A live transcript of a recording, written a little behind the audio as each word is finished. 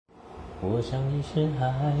我想你是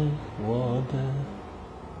爱我的，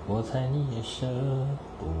我猜你也舍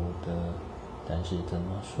不得，但是怎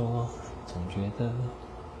么说，总觉得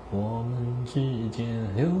我们之间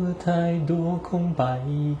留了太多空白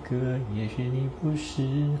格。也许你不是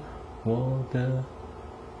我的，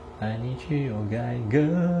爱你却又该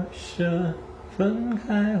割舍，分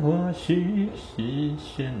开或许是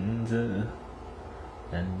选择，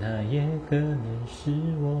但它也可能是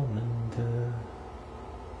我们的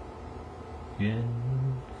缘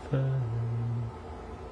分。